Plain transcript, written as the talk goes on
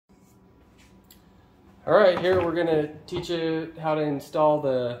All right, here we're gonna teach you how to install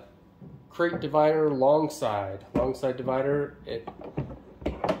the crate divider long side divider. It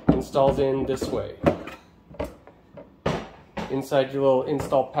installs in this way. Inside your little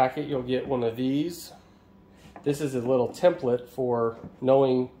install packet, you'll get one of these. This is a little template for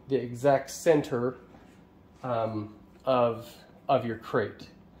knowing the exact center of your crate.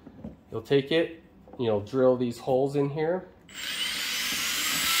 You'll take it, you'll drill these holes in here.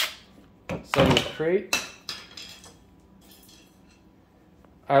 Set your crate.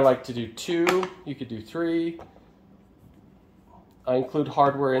 I like to do 2, you could do 3. I include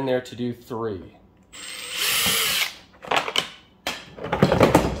hardware in there to do 3.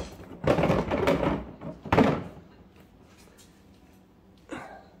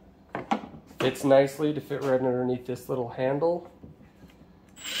 Fits nicely to fit right underneath this little handle.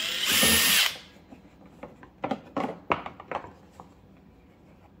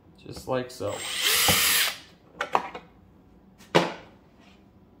 Just like so.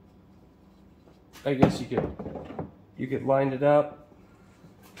 I guess you could line it up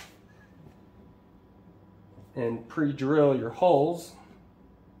and pre-drill your holes.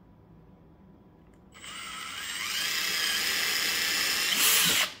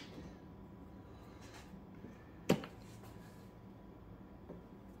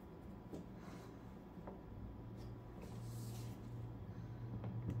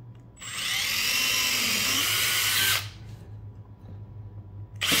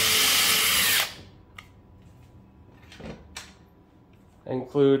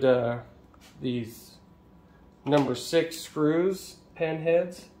 Include these number 6 screws, pen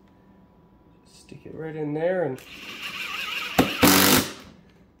heads. Stick it right in there and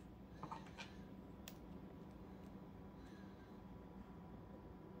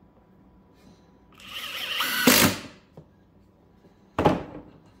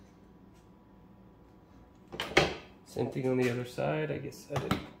same thing on the other side. I guess I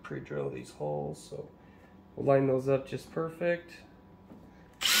didn't pre-drill these holes, so we'll line those up just perfect.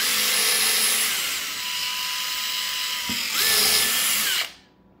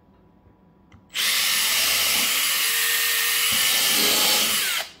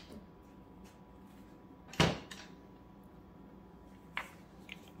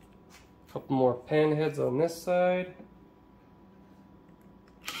 Couple more pan heads on this side.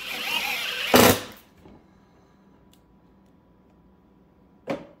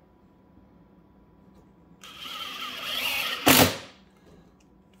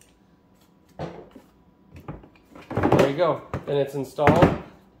 There you go. Then it's installed.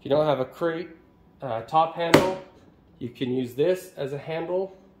 If you don't have a crate top handle, you can use this as a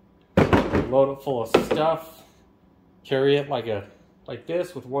handle. Load it full of stuff. Carry it like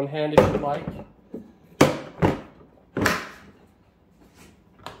this with one hand if you like.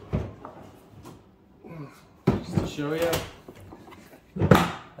 Just to show you.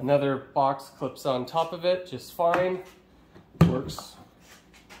 Another box clips on top of it just fine. Works.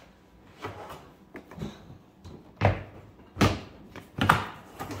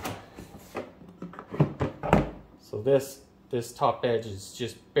 So this top edge is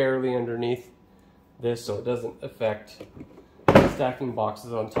just barely underneath this, so it doesn't affect stacking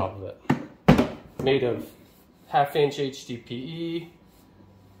boxes on top of it. Made of 1/2" HDPE,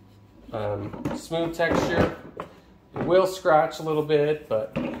 smooth texture. It will scratch a little bit,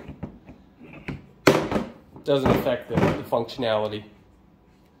 but it doesn't affect the functionality.